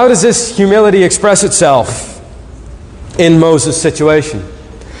 Now, how does this humility express itself in Moses' situation?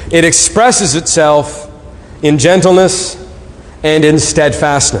 It expresses itself in gentleness and in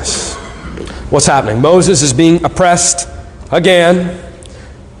steadfastness. What's happening? Moses is being oppressed again,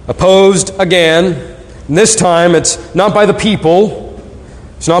 opposed again. And this time it's not by the people,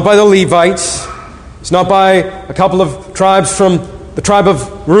 it's not by the Levites, it's not by a couple of tribes from the tribe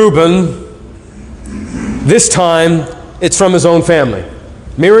of Reuben. This time it's from his own family.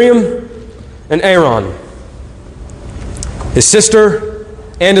 Miriam and Aaron, his sister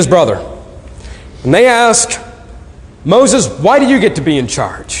and his brother. And they ask, Moses, why do you get to be in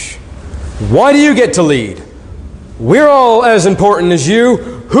charge? Why do you get to lead? We're all as important as you.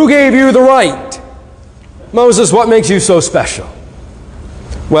 Who gave you the right? Moses, what makes you so special?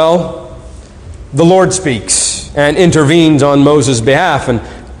 Well, the Lord speaks and intervenes on Moses' behalf and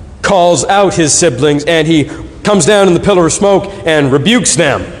calls out his siblings, and he comes down in the pillar of smoke and rebukes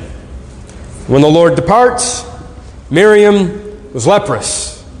them. When the Lord departs, Miriam was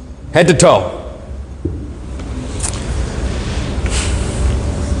leprous, head to toe.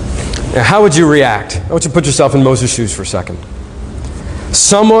 Now, how would you react? I want you to put yourself in Moses' shoes for a second.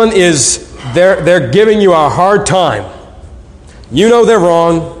 Someone is they're giving you a hard time. You know they're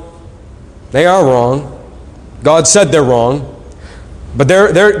wrong. They are wrong. God said they're wrong. But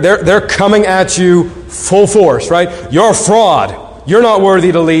they're coming at you full force, right? You're a fraud. You're not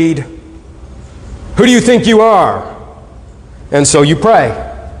worthy to lead. Who do you think you are? And so you pray.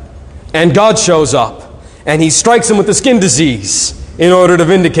 And God shows up. And He strikes them with the skin disease in order to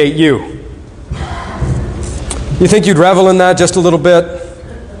vindicate you. You think you'd revel in that just a little bit?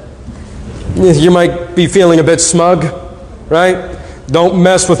 You might be feeling a bit smug, right? Don't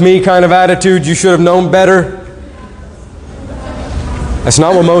mess with me kind of attitude. You should have known better. That's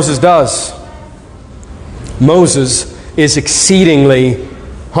not what Moses does. Moses is exceedingly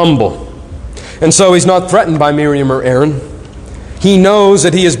humble. And so he's not threatened by Miriam or Aaron. He knows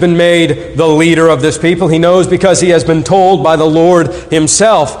that he has been made the leader of this people. He knows because he has been told by the Lord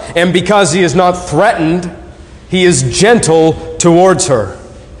Himself. And because he is not threatened, he is gentle towards her.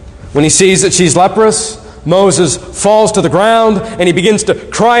 When he sees that she's leprous, Moses falls to the ground and he begins to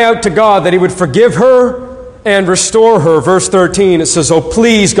cry out to God that he would forgive her and restore her. Verse 13, it says, "Oh,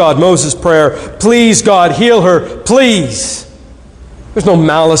 please, God," Moses' prayer, "please, God, heal her, please." There's no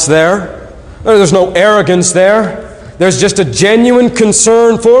malice there. There's no arrogance there. There's just a genuine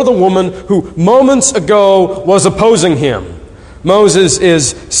concern for the woman who moments ago was opposing him. Moses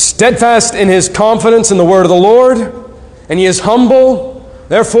is steadfast in his confidence in the word of the Lord, and he is humble.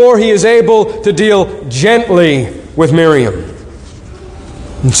 Therefore, he is able to deal gently with Miriam.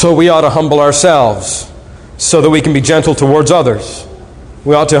 And so we ought to humble ourselves so that we can be gentle towards others.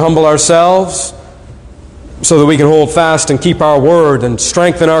 We ought to humble ourselves so that we can hold fast and keep our word and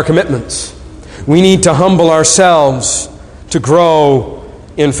strengthen our commitments. We need to humble ourselves to grow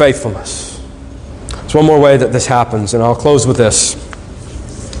in faithfulness. There's one more way that this happens, and I'll close with this.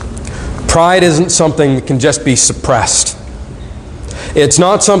 Pride isn't something that can just be suppressed. It's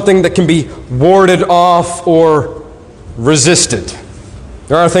not something that can be warded off or resisted.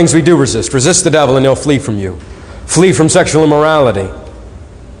 There are things we do resist. Resist the devil and he'll flee from you. Flee from sexual immorality.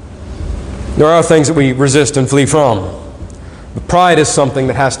 There are things that we resist and flee from. But pride is something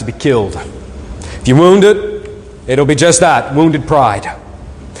that has to be killed. If you wound it, it'll be just that, wounded pride.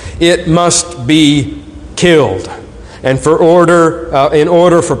 It must be killed. And in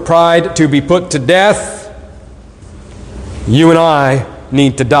order for pride to be put to death, you and I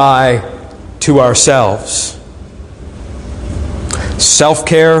need to die to ourselves.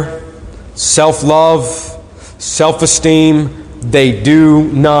 Self-care, self-love, self-esteem, they do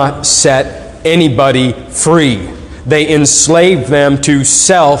not set anybody free. They enslave them to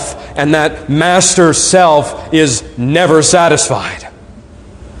self, and that master self is never satisfied.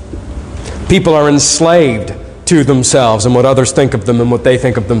 People are enslaved to themselves and what others think of them and what they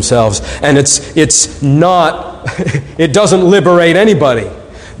think of themselves. And it's not, it doesn't liberate anybody.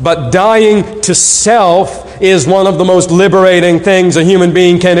 But dying to self is one of the most liberating things a human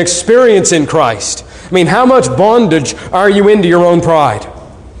being can experience in Christ. I mean, how much bondage are you into your own pride?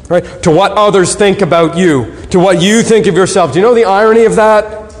 Right? To what others think about you, to what you think of yourself. Do you know the irony of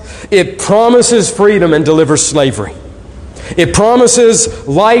that? It promises freedom and delivers slavery. It promises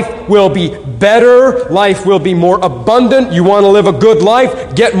life will be better, life will be more abundant. You want to live a good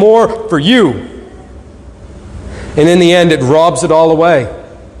life, get more for you. And in the end, it robs it all away.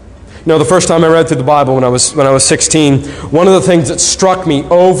 You know, the first time I read through the Bible when I was 16, one of the things that struck me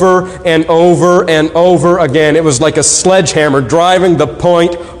over and over and over again, it was like a sledgehammer driving the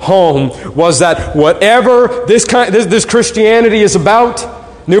point home, was that whatever this Christianity is about,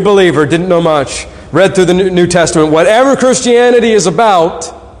 new believer, didn't know much, read through the New Testament, whatever Christianity is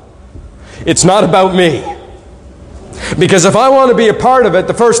about, it's not about me. Because if I want to be a part of it,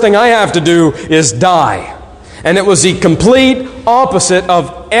 the first thing I have to do is die. And it was the complete opposite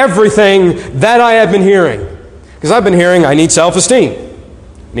of everything that I have been hearing. Because I've been hearing I need self-esteem.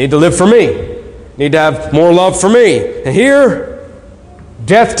 I need to live for me. I need to have more love for me. And here,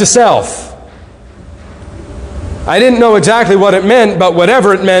 death to self. I didn't know exactly what it meant, but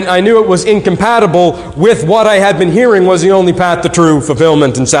whatever it meant, I knew it was incompatible with what I had been hearing was the only path to true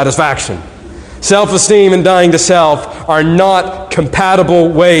fulfillment and satisfaction. Self-esteem and dying to self are not compatible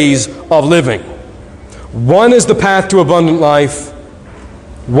ways of living. One is the path to abundant life.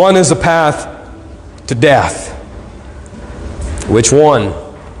 One is the path to death. Which one?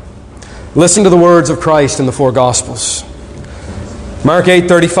 Listen to the words of Christ in the four Gospels. Mark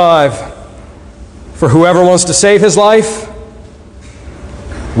 8:35. For whoever wants to save his life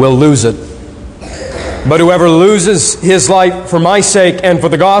will lose it. But whoever loses his life for my sake and for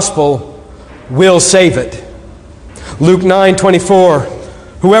the gospel will save it. Luke 9:24.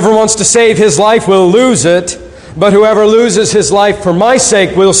 Whoever wants to save his life will lose it, but whoever loses his life for my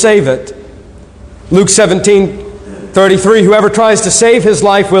sake will save it. Luke 17:33. Whoever tries to save his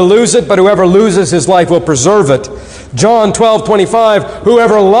life will lose it, but whoever loses his life will preserve it. John 12:25.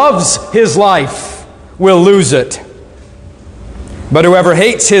 Whoever loves his life will lose it. But whoever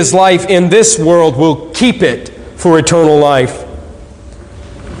hates his life in this world will keep it for eternal life.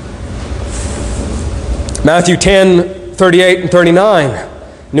 Matthew 10:38 and 39.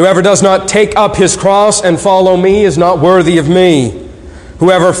 And whoever does not take up his cross and follow me is not worthy of me.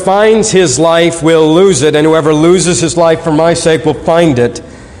 Whoever finds his life will lose it, and whoever loses his life for my sake will find it.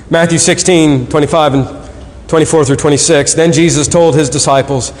 Matthew 16:25 and 24 through 26. Then Jesus told his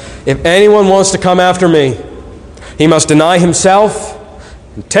disciples, if anyone wants to come after me, he must deny himself,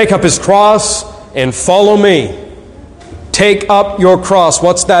 and take up his cross, and follow me. Take up your cross.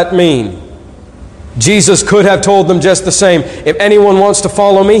 What's that mean? Jesus could have told them just the same. If anyone wants to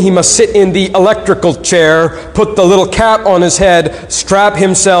follow me, he must sit in the electrical chair, put the little cap on his head, strap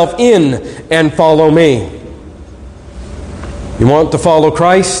himself in, and follow me. You want to follow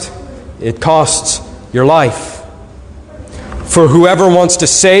Christ? It costs your life. For whoever wants to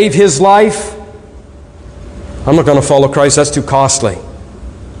save his life, I'm not going to follow Christ, that's too costly.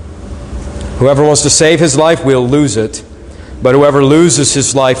 Whoever wants to save his life will lose it. But whoever loses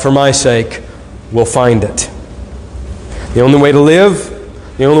his life for my sake will find it. The only way to live,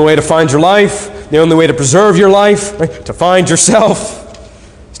 the only way to find your life, the only way to preserve your life, to find yourself,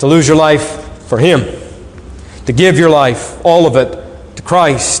 is to lose your life for him. To give your life, all of it, to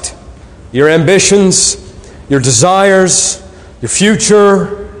Christ. Your ambitions, your desires, your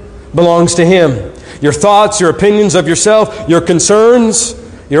future belongs to him. Your thoughts, your opinions of yourself, your concerns,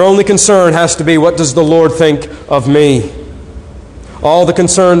 your only concern has to be, what does the Lord think of me? All the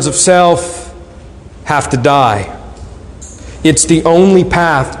concerns of self have to die. It's the only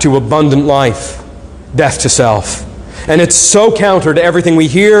path to abundant life, death to self. And it's so counter to everything we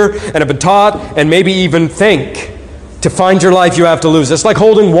hear and have been taught and maybe even think. To find your life, you have to lose. It's like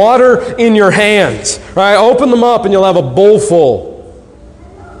holding water in your hands. Right? Open them up and you'll have a bowl full.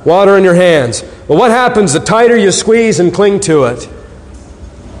 Water in your hands. But what happens the tighter you squeeze and cling to it?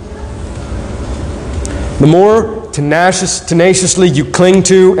 The more tenaciously you cling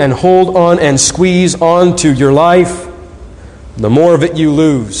to and hold on and squeeze on to your life, the more of it you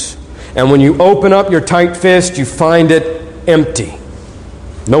lose. And when you open up your tight fist, you find it empty.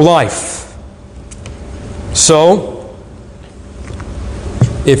 No life. So,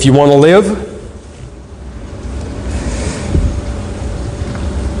 if you want to live,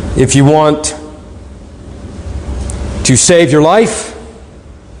 if you want to save your life,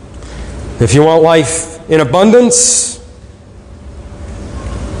 if you want life in abundance,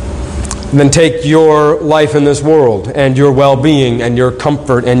 then take your life in this world and your well-being and your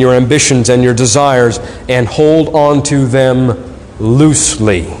comfort and your ambitions and your desires and hold on to them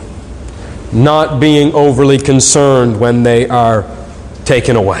loosely, not being overly concerned when they are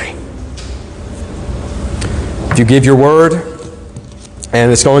taken away. If you give your word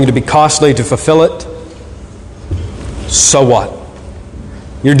and it's going to be costly to fulfill it, so what?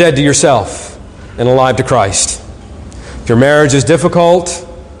 You're dead to yourself and alive to Christ. If your marriage is difficult,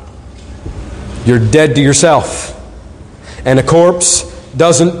 you're dead to yourself. And a corpse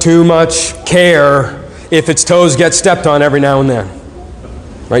doesn't too much care if its toes get stepped on every now and then.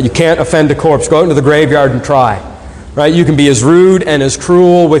 Right? You can't offend a corpse. Go out into the graveyard and try. Right? You can be as rude and as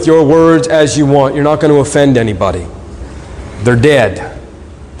cruel with your words as you want. You're not going to offend anybody. They're dead.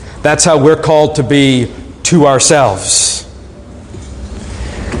 That's how we're called to be to ourselves.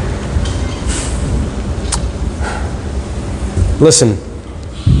 Listen,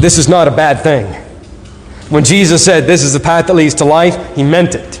 this is not a bad thing. When Jesus said this is the path that leads to life, he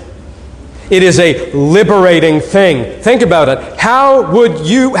meant it. It is a liberating thing. Think about it. How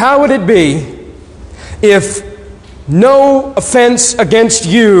would it be if no offense against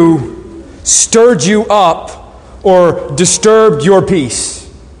you stirred you up or disturbed your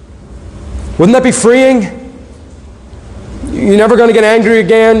peace? Wouldn't that be freeing? You're never going to get angry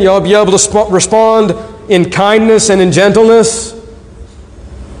again. You'll be able to respond in kindness and in gentleness.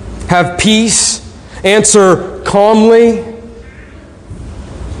 Have peace. Answer calmly.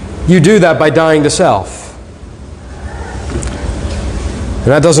 You do that by dying to self. And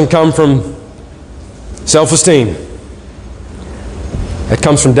that doesn't come from self-esteem. It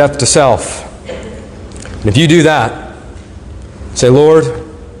comes from death to self. And if you do that, say, Lord,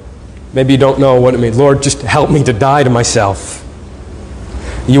 maybe you don't know what it means. Lord, just help me to die to myself.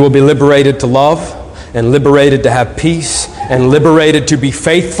 You will be liberated to love and liberated to have peace and liberated to be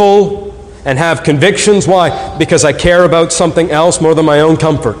faithful and have convictions. Why? Because I care about something else more than my own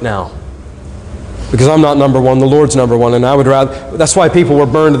comfort now. Because I'm not number one, the Lord's number one, and I would rather... That's why people were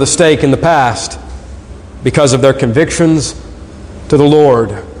burned to the stake in the past, because of their convictions to the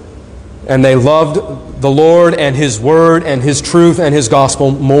Lord. And they loved the Lord and His Word and His truth and His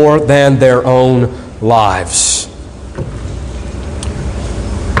gospel more than their own lives.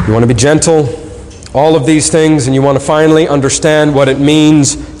 You want to be gentle, all of these things, and you want to finally understand what it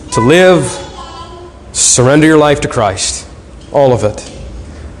means to live, surrender your life to Christ. All of it.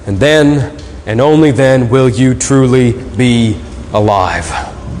 And then, and only then, will you truly be alive.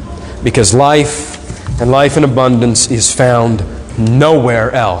 Because life, and life in abundance, is found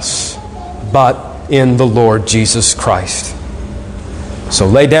nowhere else but in the Lord Jesus Christ. So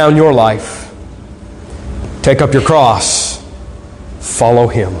lay down your life, take up your cross, follow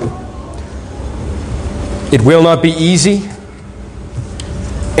Him. It will not be easy,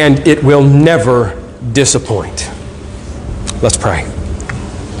 and it will never disappoint. Let's pray.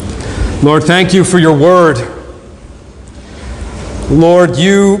 Lord, thank you for your word. Lord,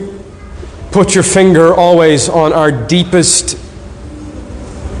 you put your finger always on our deepest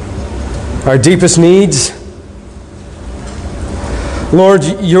needs. Lord,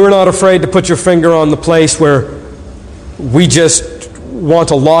 you're not afraid to put your finger on the place where we just want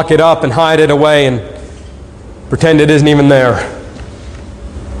to lock it up and hide it away and pretend it isn't even there.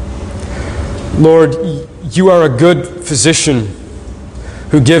 Lord, you are a good physician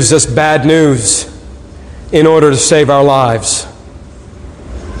who gives us bad news in order to save our lives.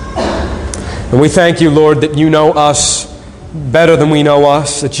 And we thank you, Lord, that you know us better than we know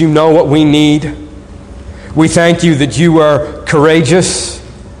us, that you know what we need. We thank you that you are courageous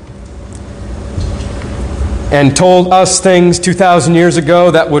and told us things 2,000 years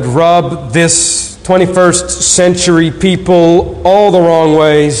ago that would rub this 21st century people all the wrong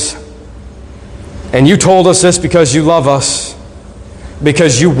ways. And you told us this because you love us,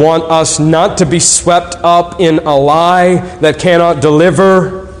 because you want us not to be swept up in a lie that cannot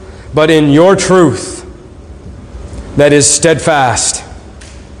deliver, but in your truth that is steadfast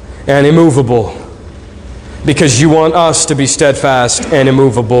and immovable, because you want us to be steadfast and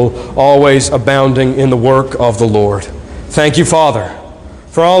immovable, always abounding in the work of the Lord. Thank you, Father,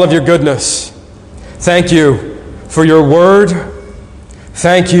 for all of your goodness. Thank you for your word.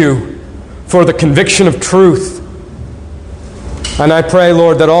 Thank you for the conviction of truth. And I pray,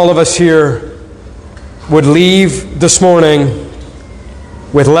 Lord, that all of us here would leave this morning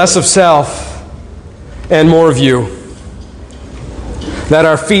with less of self and more of you. That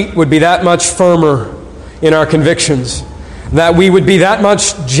our feet would be that much firmer in our convictions, that we would be that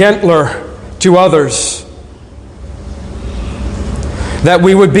much gentler to others, that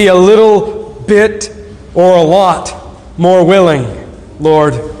we would be a little bit or a lot more willing,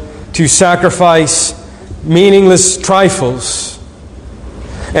 Lord, to sacrifice meaningless trifles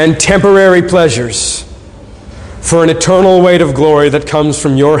and temporary pleasures for an eternal weight of glory that comes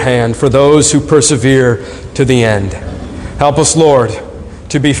from your hand for those who persevere to the end. Help us, Lord,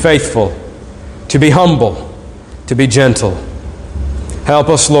 to be faithful, to be humble, to be gentle. Help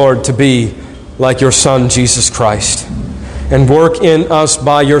us, Lord, to be like your Son, Jesus Christ, and work in us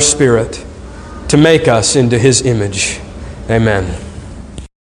by your Spirit to make us into his image. Amen.